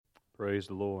Praise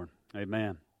the Lord.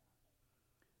 Amen.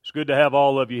 It's good to have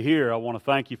all of you here. I want to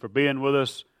thank you for being with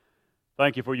us.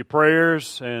 Thank you for your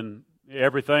prayers and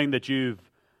everything that you've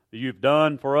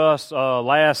done for us.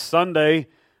 Last Sunday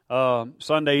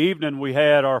evening, we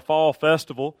had our fall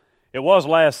festival. It was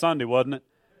last Sunday, wasn't it?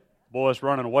 Boy, it's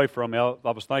running away from me. I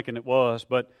was thinking it was.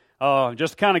 But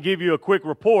just to kind of give you a quick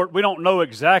report, we don't know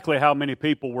exactly how many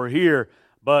people were here,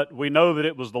 but we know that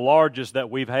it was the largest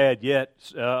that we've had yet.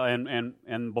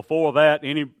 And before that,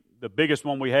 the biggest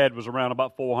one we had was around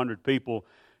about 400 people.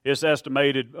 It's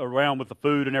estimated around with the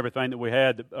food and everything that we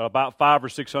had, about 500 or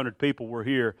 600 people were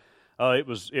here. It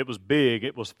was big.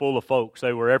 It was full of folks.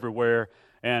 They were everywhere.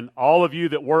 And all of you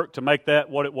that worked to make that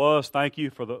what it was, thank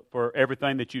you for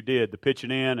everything that you did, the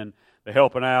pitching in and the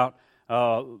helping out,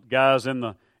 guys in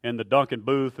the Duncan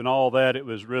booth and all that. It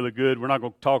was really good. We're not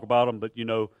going to talk about them, but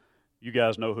you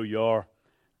guys know who you are,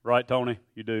 right, Tony?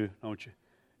 You do, don't you?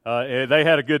 They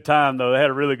had a good time, though. They had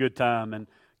a really good time. And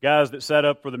guys that set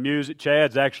up for the music,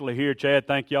 Chad's actually here. Chad,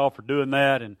 thank y'all for doing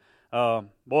that. And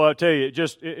boy, I tell you,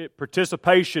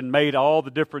 participation made all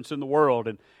the difference in the world.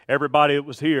 And everybody that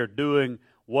was here doing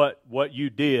what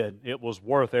you did, it was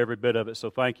worth every bit of it.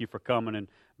 So thank you for coming and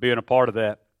being a part of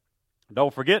that.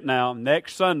 Don't forget now,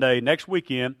 next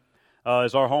weekend,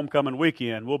 is our homecoming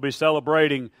weekend. We'll be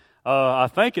celebrating, I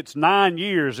think it's 9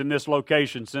 years in this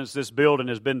location since this building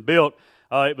has been built.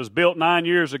 It was built 9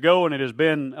 years ago, and it has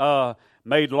been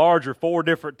made larger 4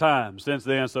 different times since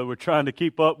then. So we're trying to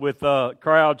keep up with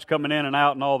crowds coming in and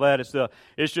out and all that.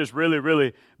 It's just really,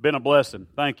 really been a blessing.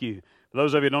 Thank you. For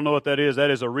those of you who don't know what that is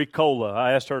a Ricola.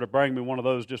 I asked her to bring me one of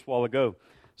those just a while ago.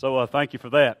 So thank you for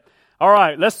that. All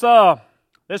right,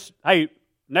 hey,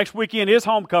 next weekend is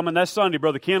homecoming. That's Sunday.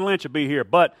 Brother Ken Lynch will be here.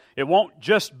 But it won't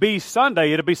just be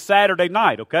Sunday. It'll be Saturday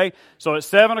night, okay? So at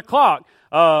 7 o'clock,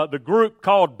 the group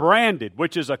called Branded,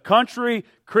 which is a country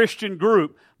Christian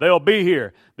group, they'll be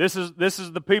here. This is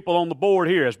the people on the board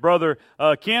here. It's Brother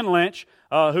Ken Lynch,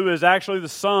 who is actually the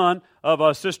son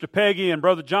of Sister Peggy and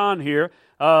Brother John here.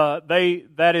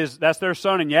 That's their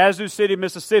son in Yazoo City,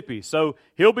 Mississippi. So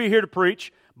he'll be here to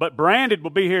preach. But Branded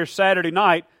will be here Saturday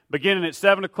night, beginning at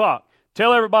 7 o'clock.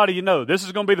 Tell everybody you know. This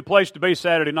is going to be the place to be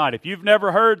Saturday night. If you've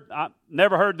never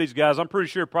heard these guys, I'm pretty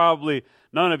sure probably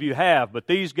none of you have, but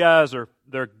these guys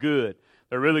they're good.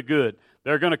 They're really good.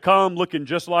 They're going to come looking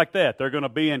just like that. They're going to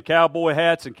be in cowboy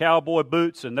hats and cowboy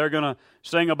boots, and they're going to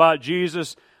sing about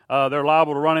Jesus. They're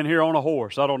liable to run in here on a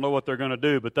horse. I don't know what they're going to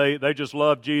do, but they just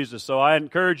love Jesus. So I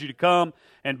encourage you to come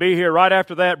and be here. Right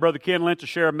after that, Brother Ken Lynch will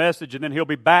share a message, and then he'll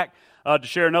be back to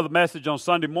share another message on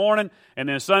Sunday morning. And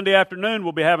then Sunday afternoon,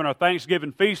 we'll be having our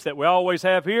Thanksgiving feast that we always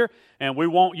have here, and we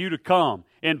want you to come.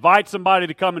 Invite somebody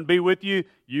to come and be with you.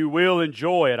 You will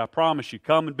enjoy it. I promise you.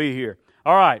 Come and be here.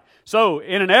 All right. So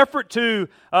in an effort to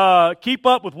keep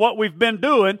up with what we've been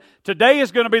doing, today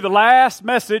is going to be the last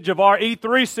message of our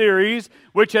E3 series,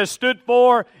 which has stood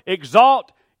for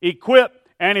Exalt, Equip,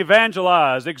 and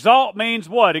Evangelize. Exalt means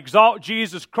what? Exalt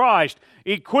Jesus Christ.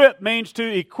 Equip means to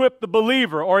equip the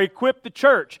believer or equip the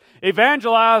church.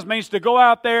 Evangelize means to go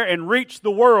out there and reach the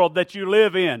world that you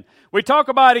live in. We talk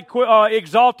about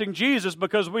exalting Jesus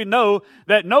because we know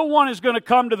that no one is going to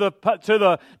come to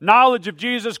the knowledge of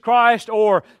Jesus Christ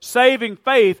or saving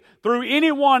faith through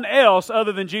anyone else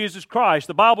other than Jesus Christ.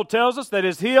 The Bible tells us that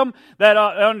it's Him, that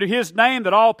under His name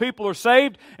that all people are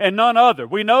saved and none other.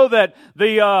 We know that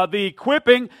the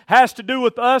equipping has to do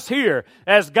with us here.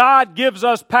 As God gives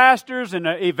us pastors and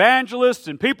evangelists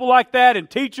and people like that and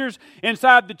teachers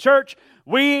inside the church,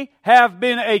 we have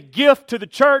been a gift to the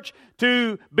church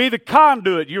to be the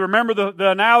conduit. You remember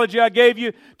the analogy I gave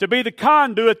you? To be the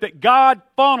conduit that God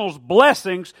funnels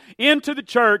blessings into the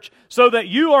church so that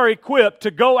you are equipped to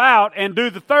go out and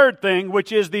do the third thing,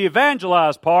 which is the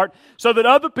evangelize part, so that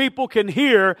other people can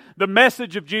hear the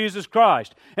message of Jesus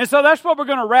Christ. And so that's what we're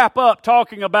going to wrap up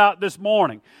talking about this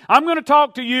morning. I'm going to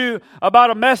talk to you about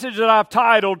a message that I've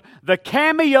titled The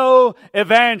Cameo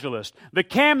Evangelist. The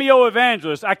Cameo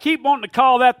Evangelist. I keep wanting to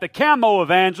call that the Camo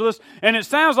Evangelist, and it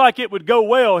sounds like it would go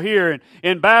well here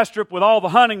in Bastrop with all the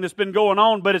hunting that's been going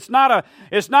on, but it's not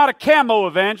a camo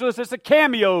evangelist, it's a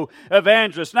cameo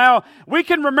evangelist. Now, we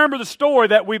can remember the story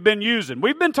that we've been using.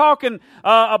 We've been talking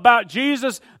about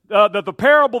Jesus, the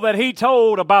parable that He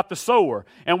told about the sower.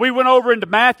 And we went over into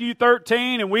Matthew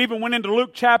 13, and we even went into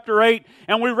Luke chapter 8,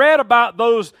 and we read about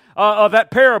those of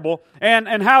that parable,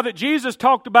 and how that Jesus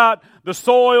talked about the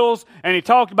soils, and He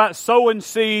talked about sowing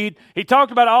seed. He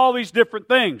talked about all these different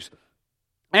things.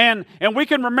 And we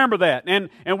can remember that, and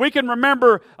we can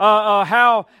remember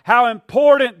how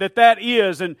important that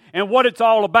is, and what it's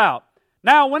all about.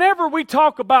 Now, whenever we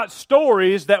talk about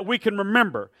stories that we can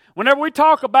remember, Whenever we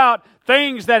talk about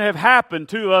things that have happened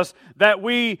to us, that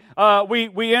we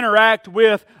interact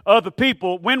with other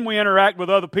people, when we interact with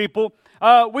other people,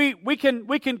 we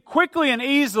can quickly and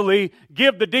easily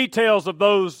give the details of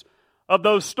those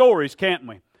stories, can't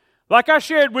we? Like I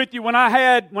shared with you when I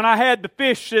had the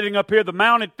fish sitting up here, the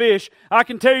mounted fish, I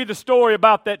can tell you the story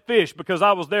about that fish because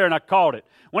I was there and I caught it.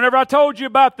 Whenever I told you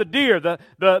about the deer, the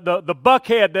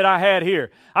buckhead that I had here,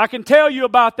 I can tell you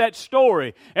about that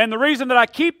story. And the reason that I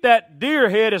keep that deer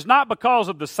head is not because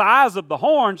of the size of the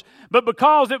horns, but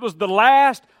because it was the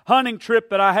last hunting trip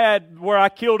that I had where I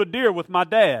killed a deer with my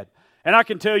dad. And I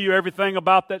can tell you everything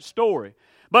about that story.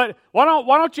 But why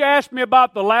don't you ask me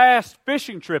about the last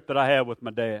fishing trip that I had with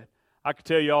my dad? I can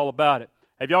tell you all about it.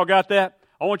 Have y'all got that?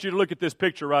 I want you to look at this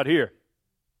picture right here.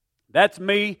 That's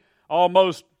me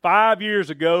almost 5 years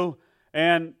ago,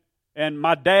 and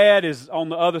my dad is on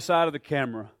the other side of the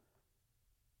camera.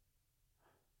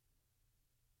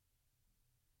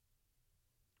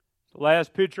 It's the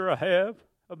last picture I have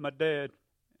of my dad,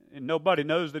 and nobody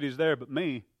knows that he's there but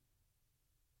me.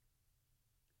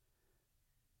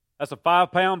 That's a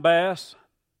 5-pound bass.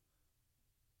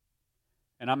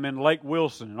 And I'm in Lake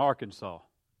Wilson in Arkansas.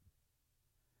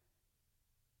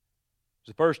 It's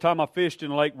the first time I fished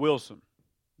in Lake Wilson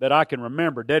that I can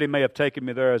remember. Daddy may have taken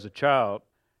me there as a child.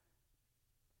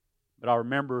 But I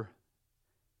remember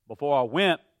before I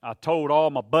went, I told all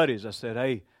my buddies, I said,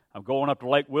 hey, I'm going up to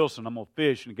Lake Wilson, I'm going to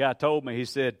fish. And the guy told me, he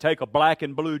said, take a black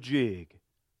and blue jig.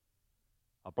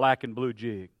 A black and blue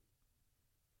jig.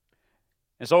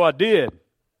 And so I did.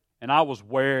 And I was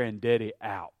wearing Daddy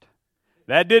out.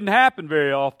 That didn't happen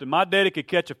very often. My daddy could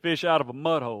catch a fish out of a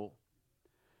mud hole.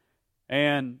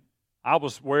 And I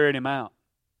was wearing him out.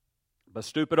 But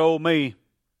stupid old me,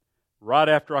 right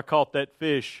after I caught that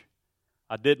fish,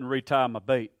 I didn't retie my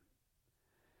bait.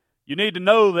 You need to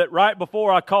know that right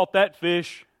before I caught that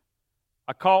fish,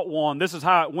 I caught one. This is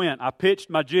how it went. I pitched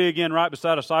my jig in right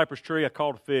beside a cypress tree. I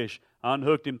caught a fish. I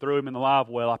unhooked him, threw him in the live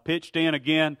well. I pitched in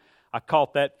again. I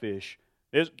caught that fish.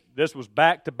 This was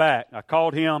back to back. I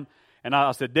caught him. And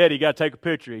I said, Daddy, you got to take a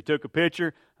picture. He took a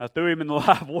picture. I threw him in the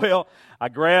live well. I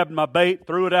grabbed my bait,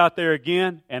 threw it out there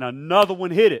again, and another one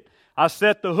hit it. I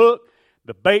set the hook.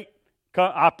 The bait,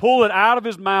 I pull it out of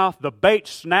his mouth. The bait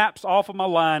snaps off of my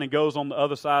line and goes on the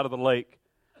other side of the lake.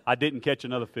 I didn't catch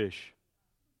another fish.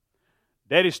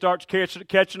 Daddy starts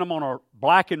catching them on a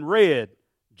black and red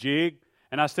jig.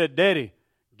 And I said, Daddy,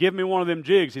 give me one of them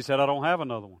jigs. He said, I don't have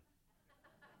another one.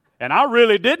 And I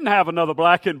really didn't have another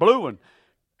black and blue one.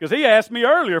 Because he asked me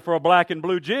earlier for a black and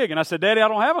blue jig, and I said, Daddy, I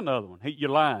don't have another one. You're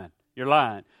lying. You're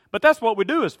lying. But that's what we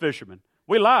do as fishermen.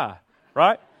 We lie,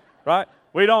 right? Right?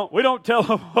 We don't tell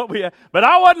them what we have. But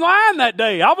I wasn't lying that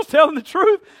day. I was telling the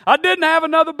truth. I didn't have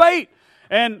another bait.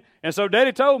 And so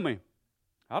Daddy told me,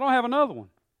 I don't have another one.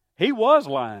 He was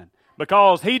lying.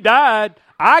 Because he died,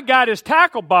 I got his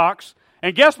tackle box,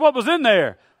 and guess what was in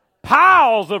there?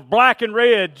 Piles of black and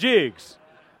red jigs.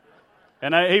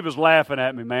 And he was laughing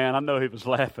at me, man. I know he was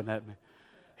laughing at me.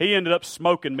 He ended up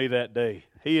smoking me that day.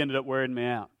 He ended up wearing me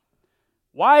out.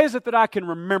 Why is it that I can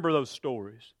remember those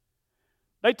stories?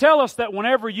 They tell us that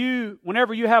whenever you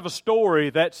have a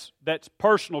story that's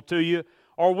personal to you,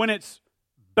 or when it's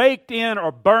baked in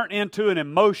or burnt into an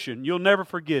emotion, you'll never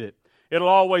forget it. It'll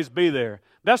always be there.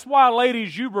 That's why,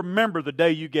 ladies, you remember the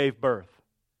day you gave birth.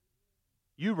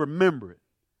 You remember it.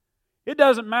 It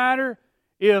doesn't matter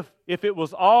if it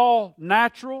was all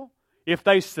natural, if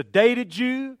they sedated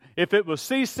you, if it was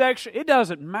C-section, it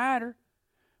doesn't matter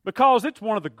because it's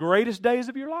one of the greatest days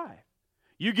of your life.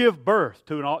 You give birth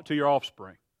to your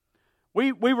offspring.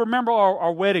 We remember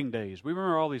our wedding days. We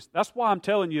remember all these. That's why I'm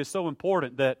telling you it's so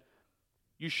important that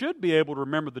you should be able to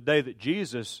remember the day that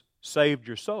Jesus saved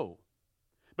your soul.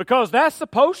 Because that's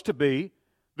supposed to be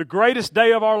the greatest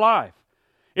day of our life.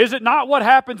 Is it not what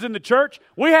happens in the church?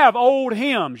 We have old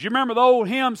hymns. You remember the old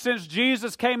hymn, Since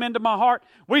Jesus Came Into My Heart?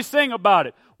 We sing about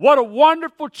it. What a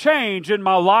wonderful change in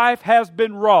my life has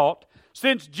been wrought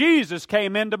since Jesus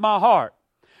came into my heart.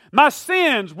 My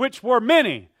sins, which were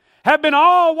many, have been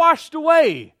all washed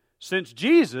away since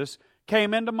Jesus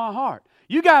came into my heart.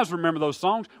 You guys remember those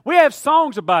songs. We have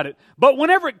songs about it. But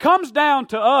whenever it comes down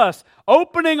to us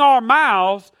opening our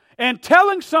mouths and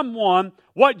telling someone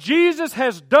what Jesus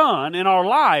has done in our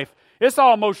life, it's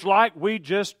almost like we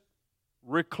just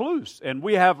recluse and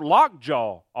we have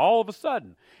lockjaw all of a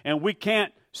sudden and we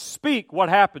can't speak what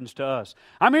happens to us.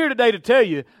 I'm here today to tell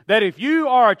you that if you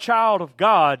are a child of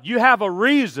God, you have a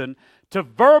reason to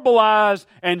verbalize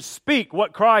and speak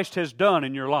what Christ has done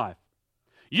in your life.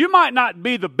 You might not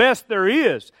be the best there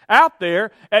is out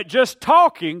there at just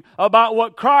talking about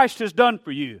what Christ has done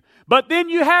for you. But then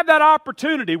you have that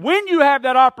opportunity, when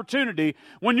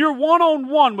you're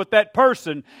one-on-one with that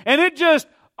person, and it just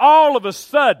all of a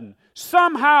sudden,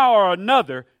 somehow or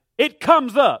another, it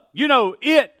comes up.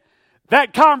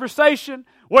 That conversation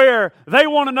where they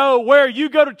want to know where you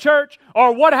go to church,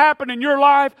 or what happened in your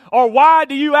life, or why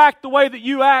do you act the way that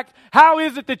you act? How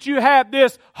is it that you have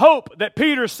this hope that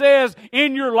Peter says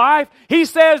in your life? He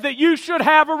says that you should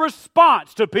have a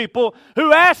response to people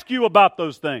who ask you about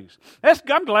those things.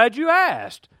 I'm glad you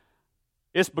asked.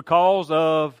 It's because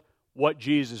of what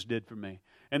Jesus did for me.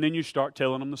 And then you start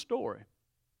telling them the story.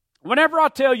 Whenever I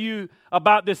tell you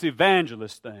about this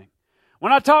evangelist thing,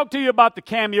 when I talk to you about the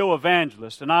cameo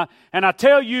evangelist, and I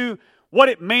tell you what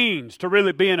it means to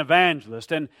really be an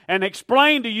evangelist, and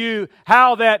explain to you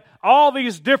how that all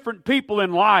these different people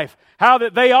in life, how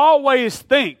that they always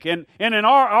think, and in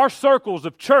our circles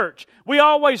of church, we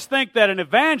always think that an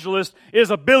evangelist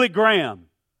is a Billy Graham.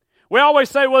 We always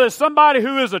say, well, it's somebody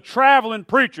who is a traveling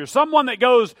preacher, someone that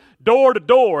goes door to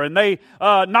door, and they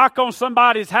knock on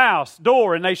somebody's house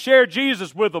door, and they share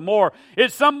Jesus with them, or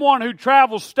it's someone who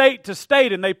travels state to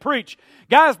state, and they preach.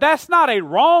 Guys, that's not a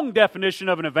wrong definition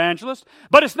of an evangelist,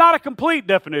 but it's not a complete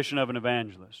definition of an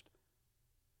evangelist,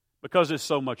 because it's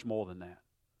so much more than that.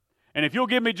 And if you'll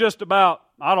give me just about,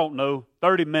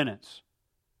 30 minutes,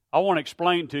 I want to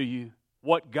explain to you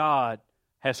what God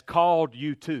has called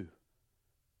you to.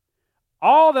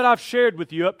 All that I've shared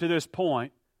with you up to this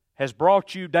point has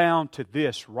brought you down to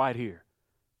this right here.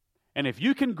 And if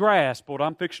you can grasp what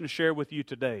I'm fixing to share with you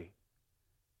today,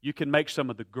 you can make some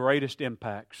of the greatest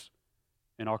impacts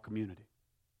in our community.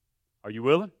 Are you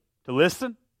willing to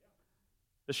listen?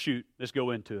 Let's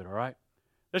go into it, all right?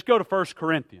 Let's go to 1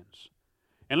 Corinthians.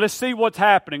 And let's see what's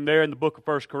happening there in the book of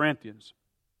 1 Corinthians.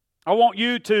 I want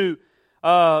you to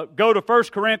go to 1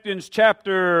 Corinthians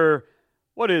chapter...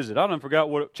 What is it? I don't forgot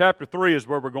what chapter 3 is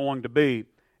where we're going to be.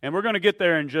 And we're going to get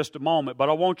there in just a moment, but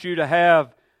I want you to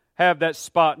have that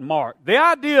spot marked. The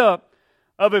idea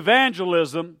of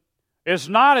evangelism is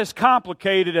not as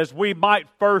complicated as we might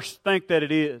first think that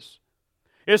it is.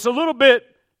 It's a little bit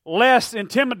less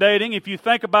intimidating if you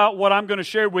think about what I'm going to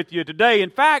share with you today. In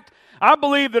fact, I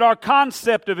believe that our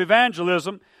concept of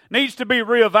evangelism needs to be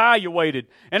reevaluated.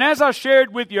 And as I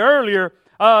shared with you earlier,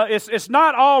 it's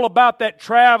not all about that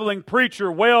traveling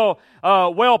preacher,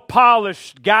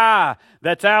 well-polished guy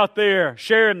that's out there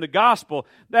sharing the gospel.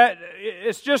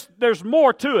 There's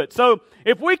more to it. So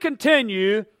if we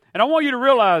continue, and I want you to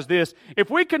realize this,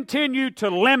 if we continue to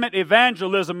limit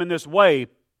evangelism in this way,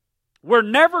 we're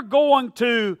never going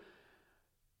to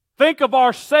think of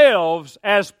ourselves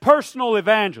as personal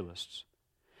evangelists.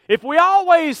 If we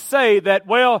always say that,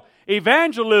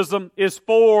 evangelism is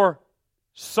for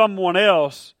someone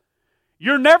else,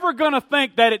 you're never going to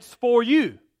think that it's for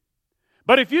you.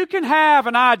 But if you can have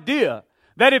an idea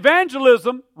that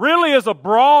evangelism really is a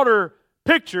broader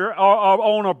picture or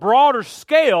on a broader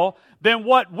scale than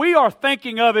what we are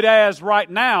thinking of it as right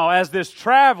now as this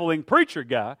traveling preacher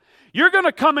guy, you're going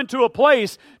to come into a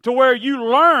place to where you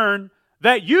learn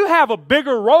that you have a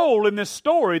bigger role in this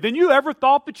story than you ever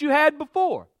thought that you had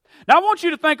before. Now, I want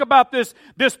you to think about this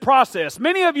process.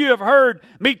 Many of you have heard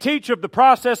me teach of the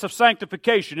process of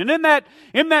sanctification. And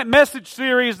in that message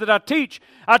series that I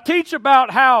teach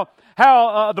about how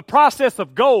the process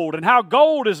of gold and how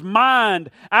gold is mined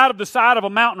out of the side of a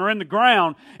mountain or in the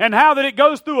ground, and how that it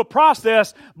goes through a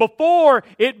process before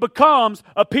it becomes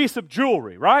a piece of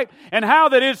jewelry, right? And how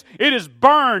that it is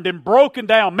burned and broken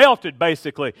down, melted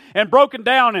basically, and broken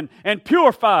down and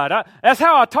purified. That's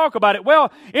how I talk about it.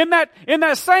 Well, in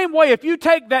that same way, if you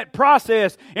take that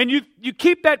process and you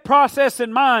keep that process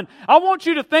in mind, I want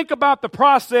you to think about the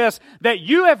process that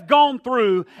you have gone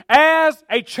through as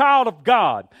a child of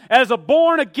God, as a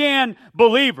born-again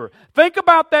believer. Think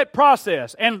about that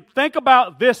process and think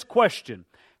about this question.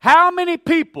 How many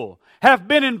people have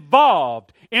been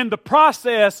involved in the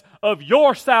process of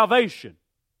your salvation?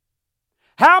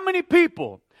 How many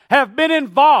people have been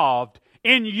involved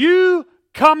in you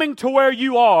coming to where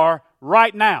you are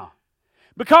right now?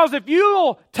 Because if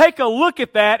you'll take a look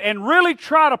at that and really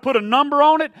try to put a number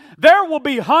on it, there will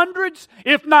be hundreds,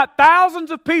 if not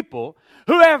thousands of people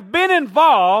who have been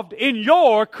involved in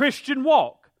your Christian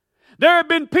walk. There have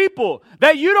been people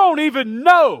that you don't even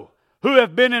know who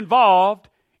have been involved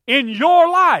in your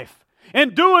life.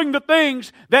 in doing the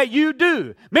things that you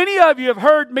do. Many of you have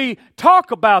heard me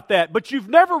talk about that, but you've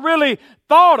never really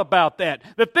thought about that.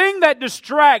 The thing that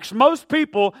distracts most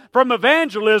people from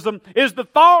evangelism is the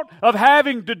thought of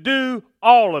having to do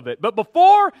all of it. But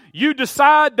before you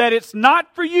decide that it's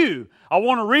not for you, I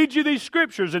want to read you these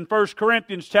scriptures in 1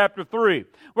 Corinthians chapter 3.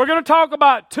 We're going to talk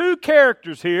about two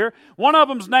characters here. One of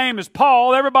them's name is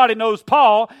Paul. Everybody knows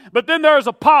Paul. But then there's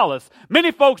Apollos.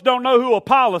 Many folks don't know who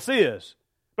Apollos is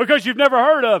because you've never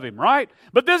heard of him, right?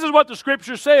 But this is what the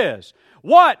scripture says.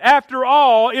 What, after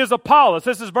all, is Apollos?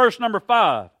 This is verse number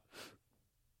 5.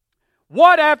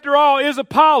 What, after all, is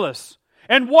Apollos?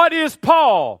 And what is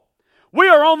Paul? We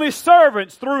are only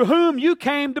servants through whom you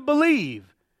came to believe,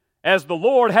 as the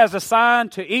Lord has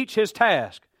assigned to each his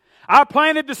task. I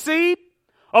planted the seed,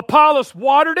 Apollos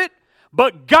watered it,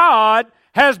 but God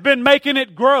has been making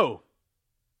it grow.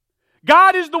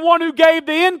 God is the one who gave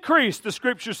the increase, the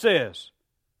scripture says.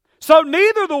 So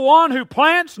neither the one who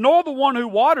plants nor the one who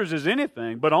waters is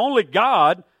anything, but only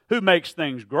God who makes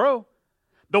things grow.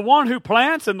 The one who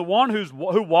plants and the one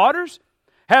who waters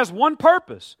has one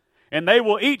purpose, and they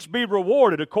will each be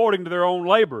rewarded according to their own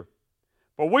labor.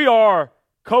 For we are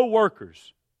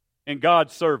co-workers in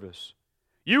God's service.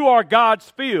 You are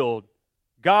God's field,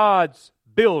 God's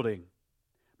building.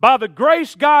 By the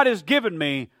grace God has given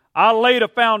me, I laid a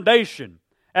foundation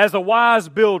as a wise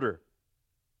builder,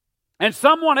 and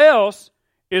someone else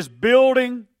is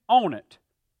building on it.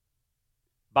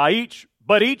 But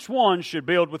each one should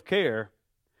build with care.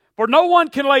 For no one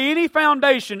can lay any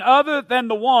foundation other than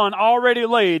the one already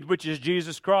laid, which is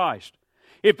Jesus Christ.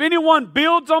 If anyone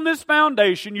builds on this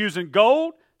foundation using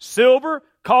gold, silver,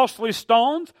 costly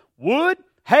stones, wood,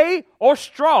 hay, or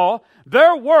straw,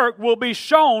 their work will be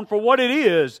shown for what it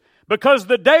is, because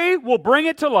the day will bring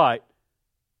it to light.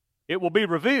 It will be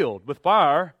revealed with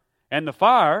fire, and the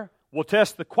fire will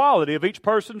test the quality of each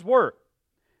person's work.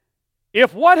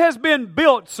 If what has been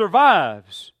built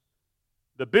survives,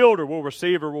 the builder will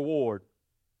receive a reward.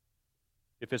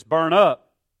 If it's burned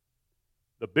up,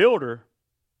 the builder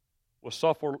will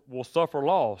suffer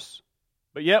loss,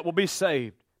 but yet will be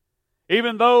saved,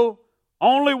 even though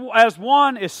only as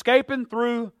one escaping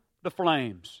through the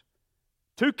flames.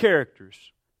 Two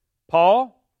characters,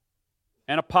 Paul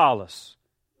and Apollos.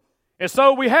 And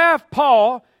so we have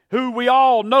Paul, who we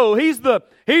all know. He's the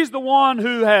one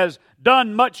who has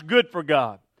done much good for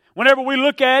God. Whenever we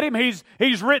look at him, he's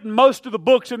written most of the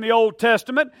books in the Old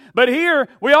Testament. But here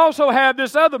we also have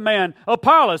this other man,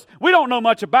 Apollos. We don't know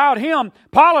much about him.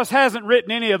 Apollos hasn't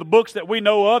written any of the books that we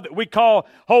know of that we call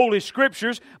Holy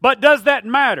Scriptures. But does that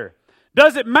matter?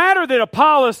 Does it matter that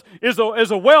Apollos is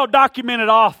a well-documented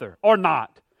author or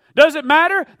not? Does it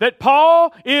matter that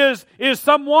Paul is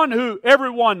someone who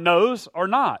everyone knows or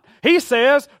not? He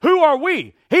says, who are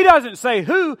we? He doesn't say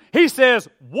who. He says,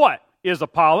 what is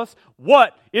Apollos?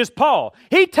 What is Paul?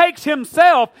 He takes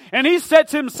himself and he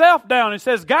sets himself down and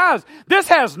says, guys, this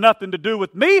has nothing to do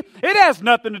with me. It has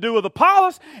nothing to do with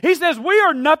Apollos. He says, we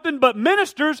are nothing but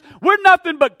ministers. We're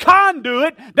nothing but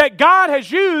conduit that God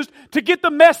has used to get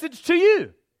the message to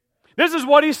you. This is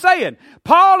what he's saying.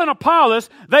 Paul and Apollos,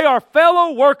 they are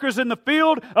fellow workers in the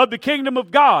field of the kingdom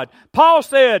of God. Paul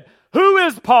said, who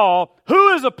is Paul? Who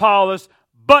is Apollos?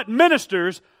 But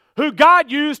ministers who God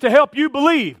used to help you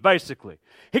believe, basically.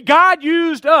 God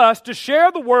used us to share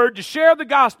the word, to share the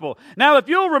gospel. Now, if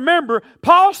you'll remember,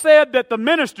 Paul said that the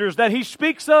ministers that he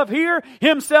speaks of here,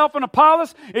 himself and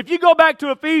Apollos, if you go back to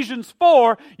Ephesians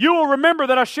 4, you will remember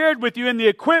that I shared with you in the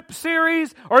Equip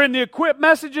series or in the Equip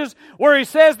messages where he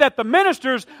says that the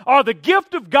ministers are the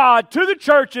gift of God to the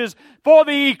churches for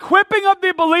the equipping of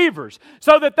the believers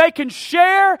so that they can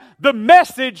share the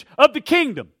message of the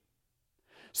kingdom.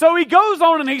 So he goes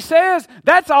on and he says,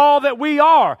 that's all that we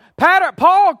are.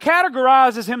 Paul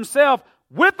categorizes himself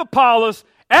with Apollos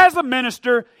as a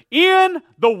minister in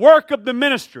the work of the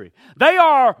ministry. They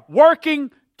are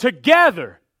working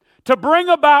together to bring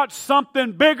about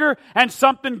something bigger and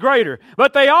something greater.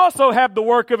 But they also have the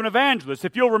work of an evangelist.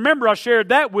 If you'll remember, I shared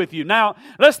that with you. Now,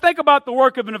 let's think about the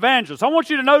work of an evangelist. I want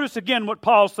you to notice again what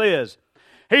Paul says.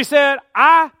 He said,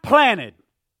 I planted.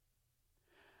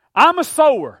 I'm a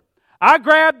sower. I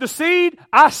grabbed the seed,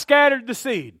 I scattered the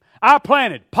seed. I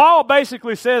planted. Paul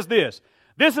basically says this.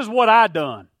 This is what I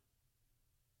done.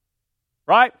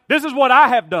 Right? This is what I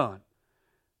have done.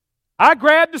 I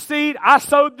grabbed the seed, I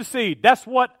sowed the seed. That's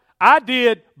what I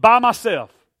did by myself.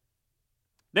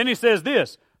 Then he says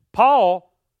this.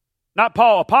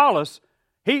 Apollos,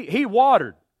 he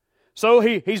watered. So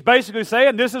he's basically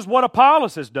saying this is what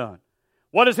Apollos has done.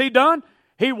 What has he done?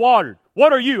 He watered.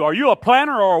 What are you? Are you a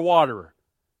planter or a waterer?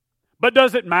 But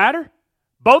does it matter?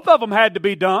 Both of them had to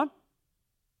be done.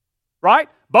 right?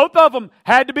 Both of them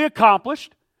had to be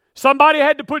accomplished. Somebody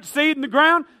had to put seed in the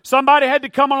ground. Somebody had to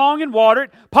come along and water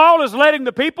it. Paul is letting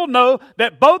the people know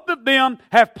that both of them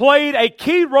have played a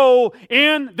key role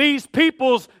in these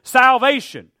people's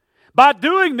salvation. By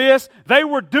doing this, they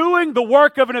were doing the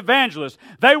work of an evangelist.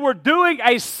 They were doing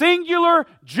a singular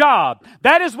job.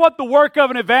 That is what the work of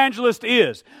an evangelist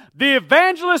is. The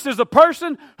evangelist is a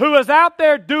person who is out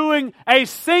there doing a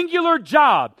singular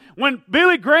job. When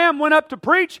Billy Graham went up to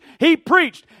preach, he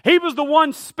preached. He was the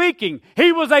one speaking.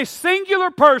 He was a singular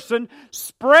person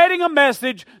spreading a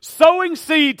message, sowing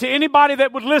seed to anybody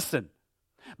that would listen.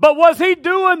 But was he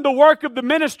doing the work of the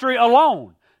ministry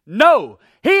alone? No.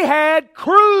 He had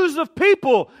crews of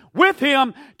people with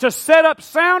him to set up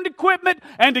sound equipment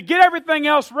and to get everything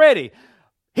else ready.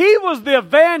 He was the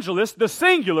evangelist, the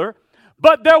singular,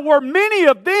 but there were many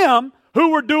of them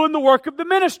who were doing the work of the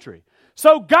ministry.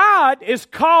 So God is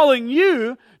calling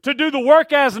you to do the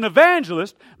work as an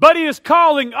evangelist, but He is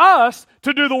calling us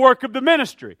to do the work of the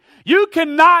ministry. You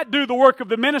cannot do the work of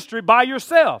the ministry by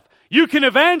yourself. You can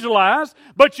evangelize,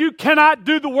 but you cannot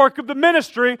do the work of the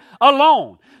ministry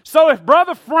alone. So if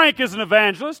Brother Frank is an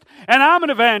evangelist, and I'm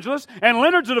an evangelist, and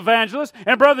Leonard's an evangelist,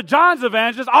 and Brother John's an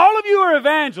evangelist, all of you are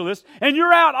evangelists, and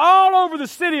you're out all over the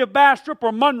city of Bastrop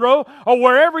or Monroe or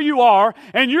wherever you are,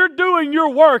 and you're doing your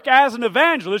work as an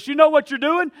evangelist, you know what you're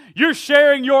doing? You're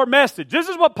sharing your message. This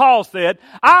is what Paul said.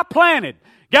 I planted.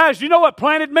 Guys, you know what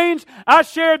planted means? I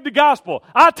shared the gospel.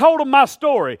 I told them my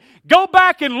story. Go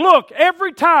back and look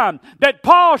every time that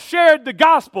Paul shared the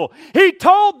gospel. He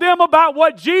told them about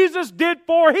what Jesus did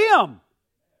for him.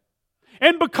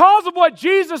 And because of what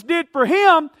Jesus did for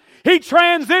him, he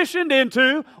transitioned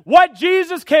into what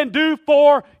Jesus can do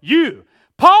for you.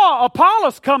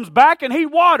 Apollos comes back and he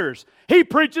waters. He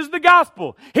preaches the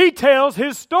gospel. He tells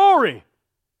his story.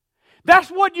 That's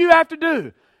what you have to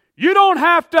do. You don't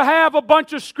have to have a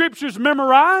bunch of scriptures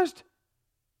memorized.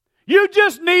 You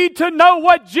just need to know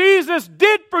what Jesus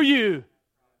did for you.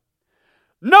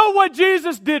 Know what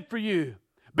Jesus did for you.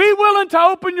 Be willing to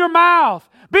open your mouth.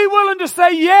 Be willing to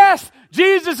say, yes,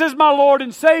 Jesus is my Lord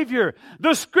and Savior.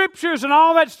 The scriptures and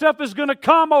all that stuff is going to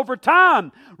come over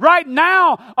time. Right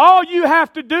now, all you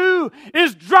have to do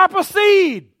is drop a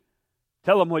seed.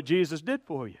 Tell them what Jesus did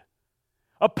for you.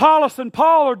 Apollos and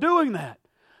Paul are doing that.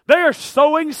 They are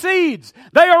sowing seeds.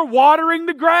 They are watering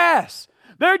the grass.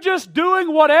 They're just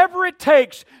doing whatever it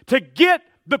takes to get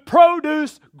the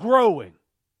produce growing.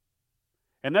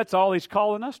 And that's all He's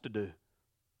calling us to do.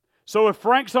 So if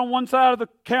Frank's on one side of the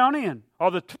county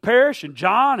or the parish and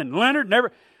John and Leonard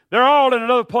and they're all in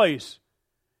another place.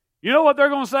 You know what they're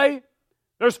going to say?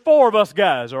 There's 4 of us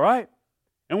guys, all right?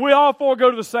 And we all 4 go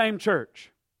to the same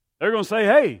church. They're going to say,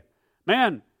 hey,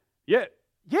 man,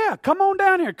 yeah, come on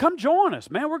down here. Come join us.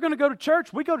 Man, we're going to go to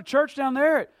church. We go to church down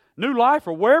there at New Life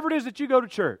or wherever it is that you go to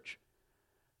church.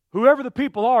 Whoever the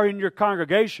people are in your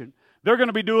congregation, they're going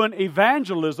to be doing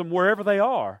evangelism wherever they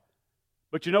are.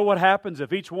 But you know what happens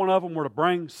if each one of them were to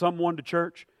bring someone to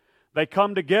church? They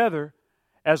come together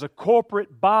as a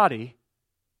corporate body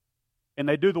and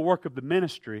they do the work of the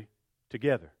ministry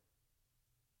together.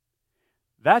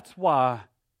 That's why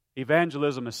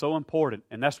evangelism is so important,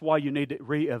 and that's why you need to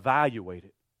reevaluate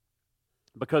it.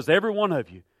 Because every one of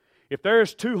you, if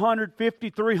there's 250,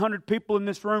 300 people in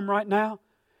this room right now,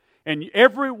 and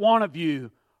every one of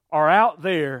you are out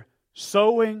there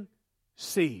sowing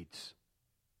seeds.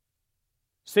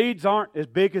 Seeds aren't as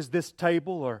big as this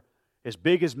table or as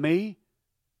big as me.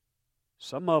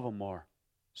 Some of them are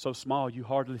so small you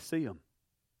hardly see them.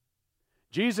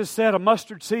 Jesus said a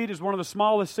mustard seed is one of the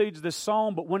smallest seeds that's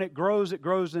sown, but when it grows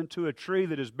into a tree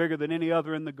that is bigger than any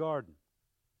other in the garden.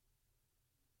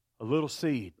 A little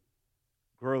seed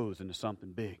grows into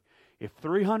something big. If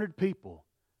 300 people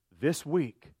this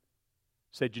week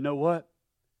said, you know what?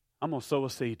 I'm going to sow a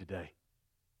seed today.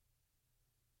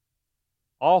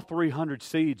 All 300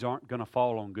 seeds aren't going to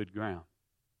fall on good ground.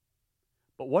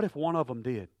 But what if one of them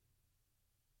did?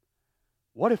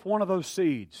 What if one of those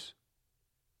seeds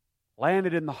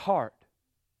landed in the heart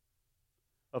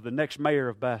of the next mayor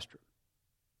of Bastrop?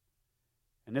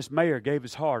 And this mayor gave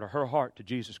his heart or her heart to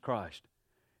Jesus Christ.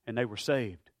 And they were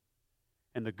saved.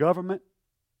 And the government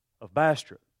of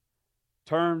Bastrop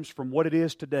turns from what it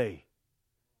is today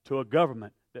to a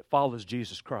government that follows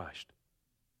Jesus Christ.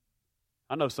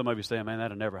 I know some of you saying, man,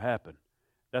 that'll never happen.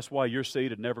 That's why your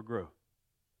seed would never grow.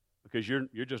 Because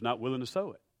you're just not willing to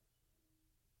sow it.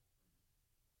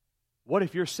 What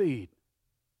if your seed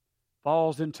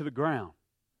falls into the ground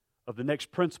of the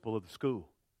next principal of the school,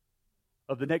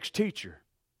 of the next teacher,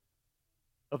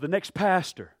 of the next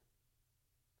pastor,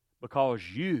 because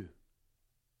you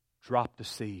dropped the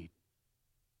seed?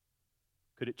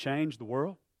 Could it change the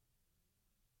world?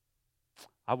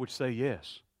 I would say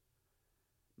yes.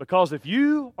 Because if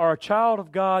you are a child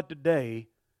of God today,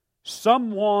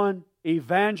 someone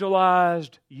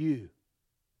evangelized you.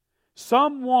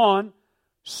 Someone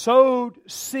sowed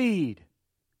seed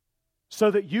so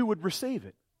that you would receive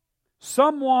it.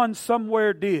 Someone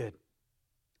somewhere did.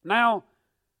 Now,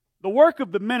 the work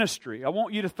of the ministry, I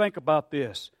want you to think about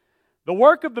this. The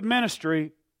work of the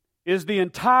ministry is the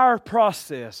entire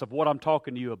process of what I'm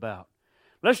talking to you about.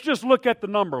 Let's just look at the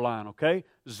number line, okay?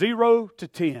 0 to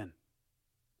 10.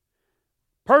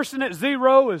 Person at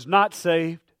 0 is not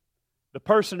saved. The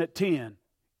person at 10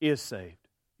 is saved.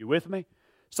 You with me?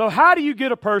 So how do you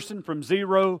get a person from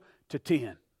 0 to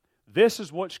 10? This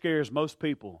is what scares most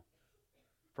people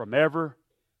from ever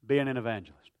being an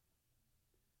evangelist.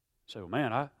 So,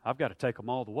 man, I've got to take them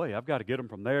all the way. I've got to get them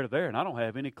from there to there, and I don't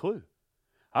have any clue.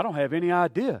 I don't have any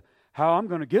idea how I'm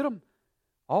going to get them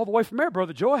all the way from there,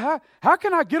 Brother Joy. How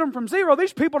can I get them from 0?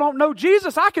 These people don't know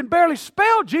Jesus. I can barely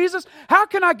spell Jesus. How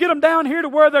can I get them down here to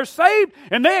where they're saved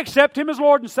and they accept Him as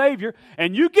Lord and Savior?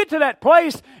 And you get to that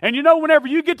place, and you know whenever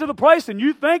you get to the place and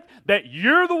you think that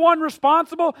you're the one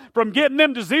responsible from getting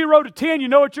them to 0 to 10, you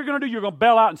know what you're going to do? You're going to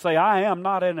bail out and say, I am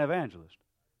not an evangelist.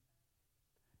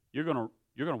 You're going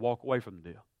to walk away from the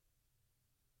deal.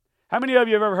 How many of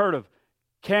you have ever heard of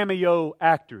cameo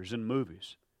actors in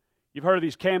movies? You've heard of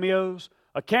these cameos?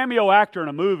 A cameo actor in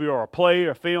a movie or a play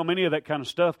or a film, any of that kind of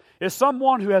stuff, is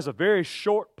someone who has a very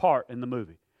short part in the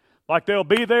movie. Like they'll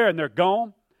be there and they're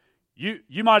gone.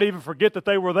 You might even forget that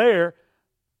they were there.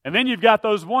 And then you've got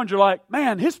those ones you're like,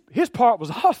 man, his part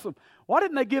was awesome. Why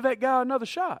didn't they give that guy another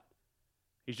shot?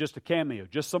 He's just a cameo,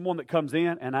 just someone that comes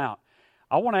in and out.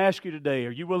 I want to ask you today,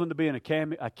 are you willing to be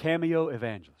a cameo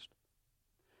evangelist?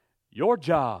 Your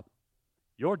job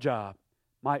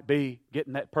might be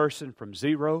getting that person from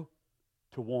 0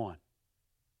 to 1.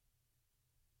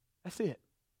 That's it.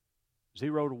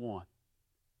 0 to 1.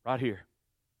 Right here.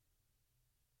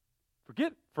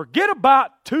 Forget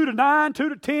about 2 to 9, 2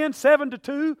 to 10, 7 to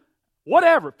 2,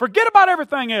 whatever. Forget about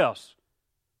everything else.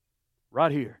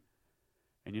 Right here.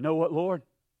 And you know what, Lord?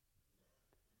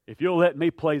 If you'll let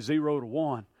me play 0 to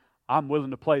 1, I'm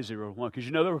willing to play 0 to 1. Because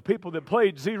you know there were people that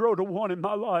played 0 to 1 in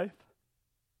my life.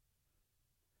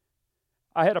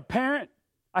 I had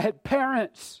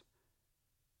parents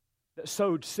that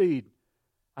sowed seed.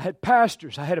 I had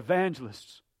pastors. I had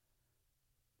evangelists.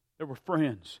 There were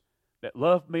friends that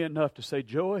loved me enough to say,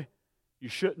 Joy, you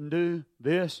shouldn't do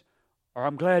this, or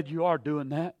I'm glad you are doing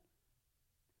that.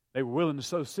 They were willing to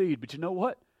sow seed. But you know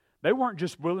what? They weren't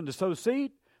just willing to sow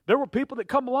seed. There were people that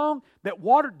come along that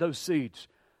watered those seeds.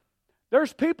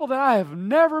 There's people that I have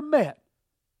never met,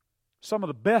 some of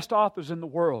the best authors in the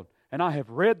world, and I have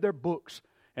read their books,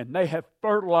 and they have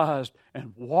fertilized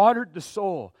and watered the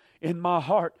soil in my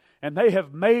heart, and they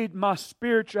have made my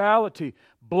spirituality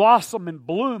blossom and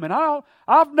bloom. And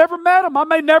I've never met them. I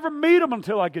may never meet them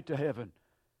until I get to heaven.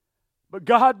 But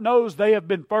God knows they have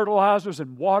been fertilizers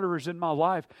and waterers in my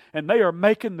life, and they are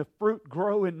making the fruit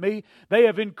grow in me. They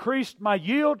have increased my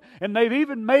yield, and they've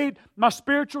even made my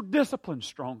spiritual discipline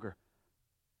stronger.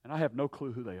 And I have no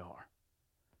clue who they are.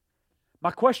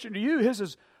 My question to you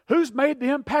is who's made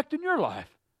the impact in your life?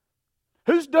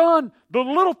 Who's done the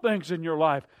little things in your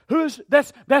life?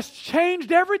 That's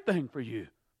changed everything for you?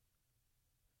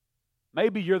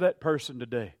 Maybe you're that person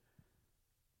today.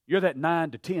 You're that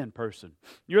 9 to 10 person.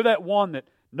 You're that one that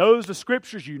knows the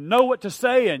Scriptures, you know what to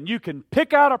say, and you can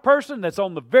pick out a person that's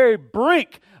on the very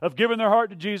brink of giving their heart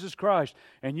to Jesus Christ.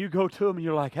 And you go to them and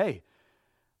you're like, hey,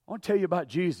 I want to tell you about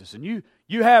Jesus. And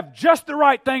you have just the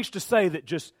right things to say that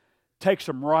just takes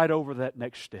them right over that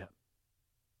next step.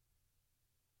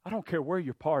 I don't care where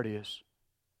your part is.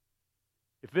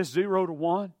 If it's 0 to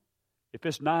 1, if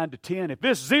it's 9 to 10, if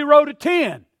it's 0 to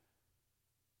 10,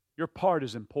 your part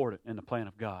is important in the plan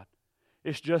of God.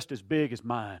 It's just as big as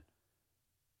mine.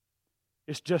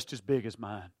 It's just as big as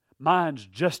mine. Mine's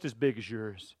just as big as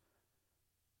yours.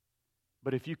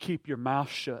 But if you keep your mouth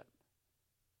shut,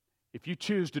 if you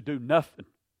choose to do nothing,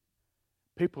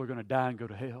 people are going to die and go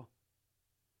to hell.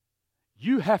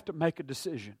 You have to make a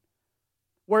decision.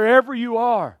 Wherever you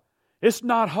are, it's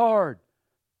not hard.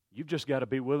 You've just got to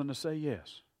be willing to say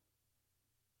yes.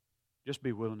 Just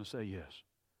be willing to say yes.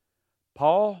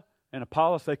 Paul and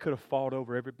Apollos, they could have fought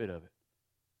over every bit of it,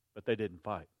 but they didn't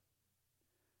fight.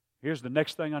 Here's the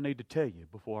next thing I need to tell you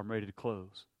before I'm ready to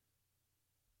close.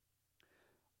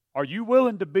 Are you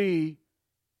willing to be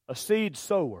a seed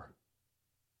sower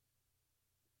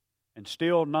and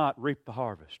still not reap the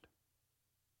harvest?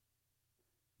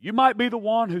 You might be the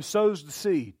one who sows the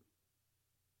seed,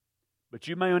 but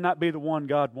you may not be the one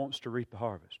God wants to reap the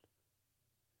harvest.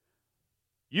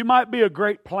 You might be a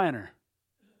great planter,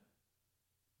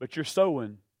 but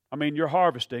you're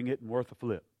harvesting it and worth a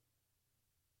flip.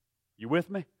 You with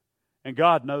me? And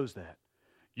God knows that.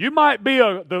 You might be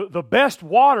the best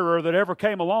waterer that ever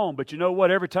came along, but you know what?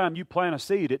 Every time you plant a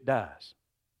seed, it dies.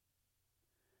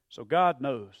 So God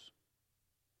knows.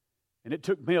 And it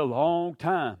took me a long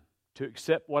time to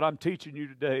accept what I'm teaching you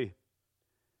today.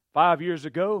 5 years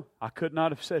ago, I could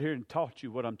not have sat here and taught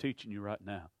you what I'm teaching you right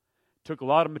now. It took a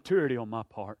lot of maturity on my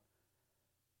part.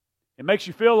 It makes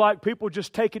you feel like people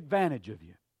just take advantage of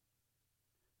you.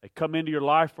 They come into your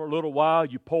life for a little while,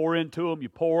 you pour into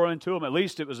them. At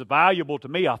least it was valuable to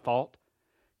me, I thought.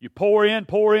 You pour in,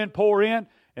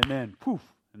 and then poof,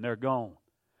 and they're gone.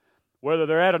 Whether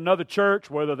they're at another church,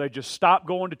 whether they just stop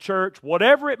going to church,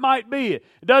 whatever it might be,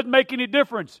 it doesn't make any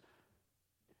difference.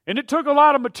 And it took a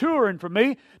lot of maturing for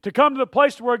me to come to the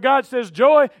place where God says,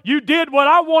 Joy, you did what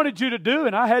I wanted you to do,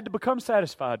 and I had to become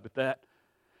satisfied with that.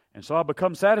 And so I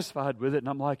become satisfied with it, and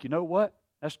I'm like, you know what?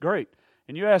 That's great.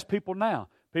 And you ask people now.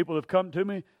 People have come to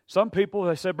me. Some people,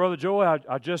 they said, Brother Joy, I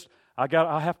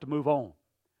have to move on.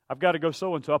 I've got to go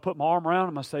so-and-so. I put my arm around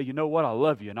them. I say, you know what? I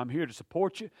love you, and I'm here to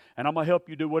support you, and I'm going to help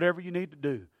you do whatever you need to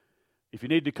do. If you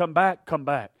need to come back, come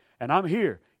back. And I'm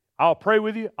here. I'll pray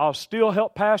with you. I'll still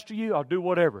help pastor you. I'll do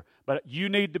whatever. But you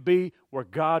need to be where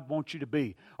God wants you to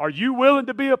be. Are you willing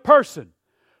to be a person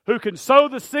who can sow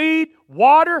the seed,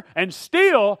 water, and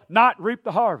still not reap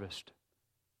the harvest?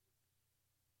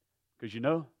 Because you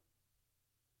know,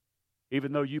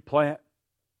 even though you plant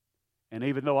and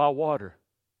even though I water,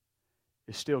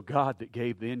 it's still God that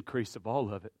gave the increase of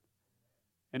all of it.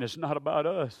 And it's not about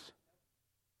us.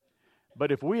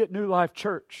 But if we at New Life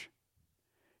Church,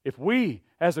 if we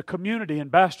as a community in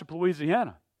Bastrop,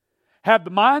 Louisiana, have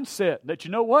the mindset that,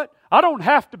 you know what? I don't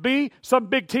have to be some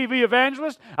big TV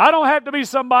evangelist. I don't have to be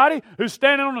somebody who's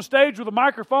standing on a stage with a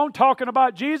microphone talking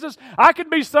about Jesus. I can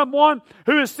be someone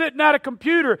who is sitting at a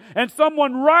computer and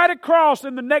someone right across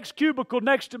in the next cubicle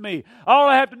next to me. All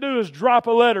I have to do is drop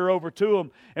a letter over to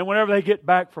them, and whenever they get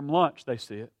back from lunch, they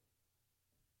see it.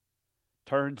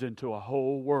 Turns into a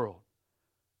whole world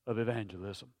of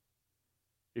evangelism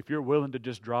if you're willing to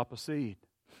just drop a seed.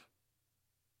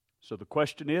 So the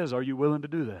question is, are you willing to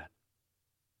do that?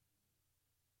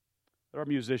 Let our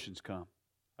musicians come.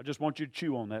 I just want you to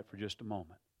chew on that for just a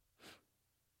moment.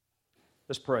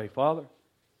 Let's pray. Father,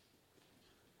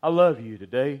 I love you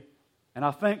today, and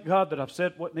I thank God that I've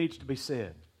said what needs to be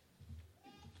said.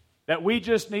 That we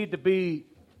just need to be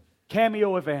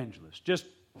cameo evangelists, just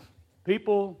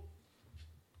people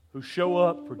who show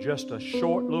up for just a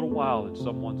short little while in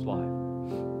someone's life.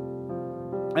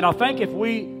 And I think if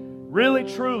we really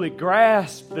truly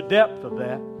grasp the depth of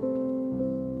that,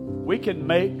 we can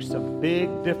make some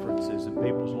big differences in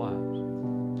people's lives.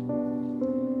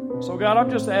 So God, I'm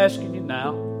just asking you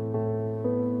now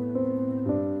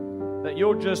that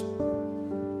you'll just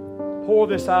pour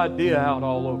this idea out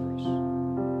all over us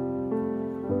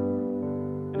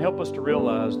and help us to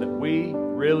realize that we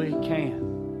really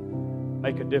can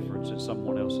make a difference in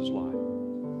someone else's life.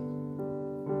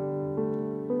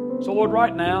 So Lord,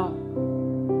 right now,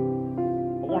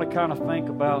 I want to kind of think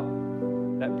about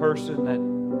that person that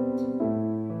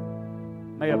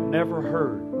may have never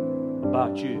heard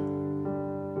about you.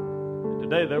 And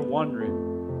today they're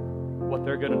wondering what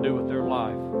they're going to do with their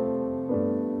life.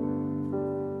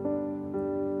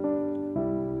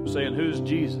 They're saying, who's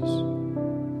Jesus?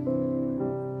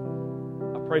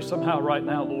 I pray somehow right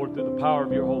now, Lord, through the power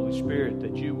of your Holy Spirit,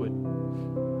 that you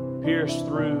would pierce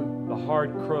through the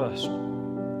hard crust,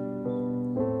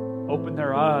 open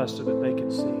their eyes so that they can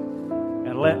see.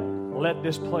 And let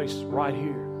this place right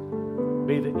here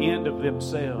be the end of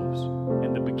themselves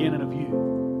and the beginning of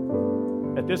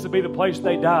you. That this will be the place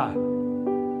they die.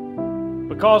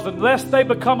 Because unless they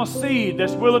become a seed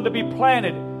that's willing to be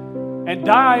planted and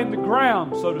die in the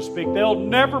ground, so to speak, they'll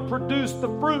never produce the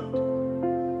fruit.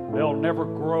 They'll never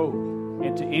grow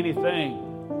into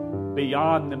anything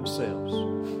beyond themselves.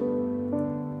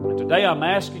 And today I'm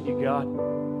asking you, God,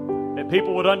 that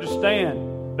people would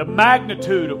understand the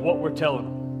magnitude of what we're telling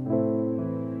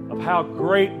them, of how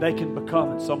great they can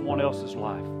become in someone else's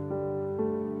life.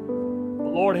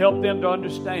 But Lord, help them to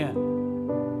understand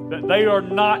that they are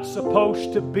not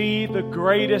supposed to be the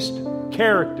greatest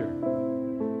character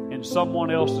in someone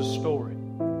else's story.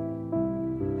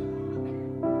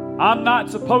 I'm not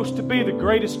supposed to be the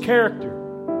greatest character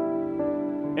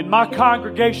in my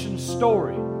congregation's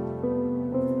story.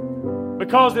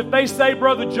 Because if they say,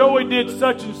 Brother Joey did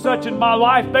such and such in my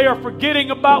life, they are forgetting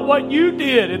about what you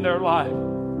did in their life.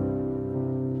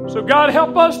 So God,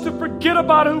 help us to forget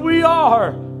about who we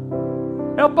are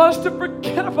Help us to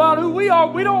forget about who we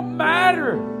are. We don't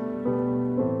matter.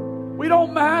 We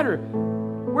don't matter.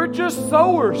 We're just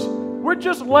sowers. We're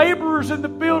just laborers in the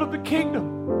field of the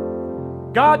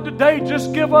kingdom. God, today,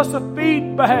 just give us a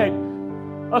feed bag,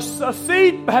 a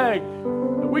seed bag,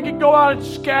 that we can go out and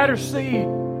scatter seed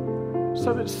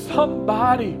so that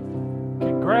somebody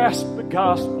can grasp the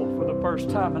gospel for the first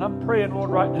time. And I'm praying, Lord,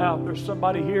 right now, if there's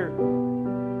somebody here,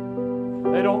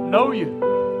 they don't know you,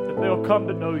 that they'll come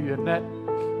to know you, and that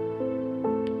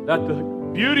the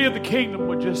beauty of the kingdom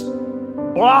would just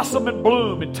blossom and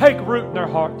bloom and take root in their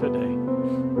heart today.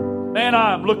 Man,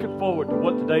 I am looking forward to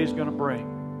what today is going to bring.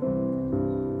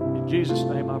 In Jesus'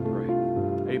 name I pray.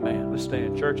 Amen. Let's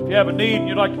stand, church. If you have a need and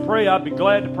you'd like to pray, I'd be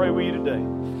glad to pray with you today.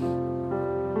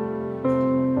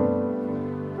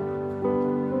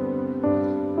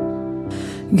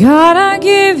 God, I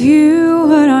give you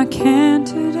what I can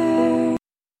today.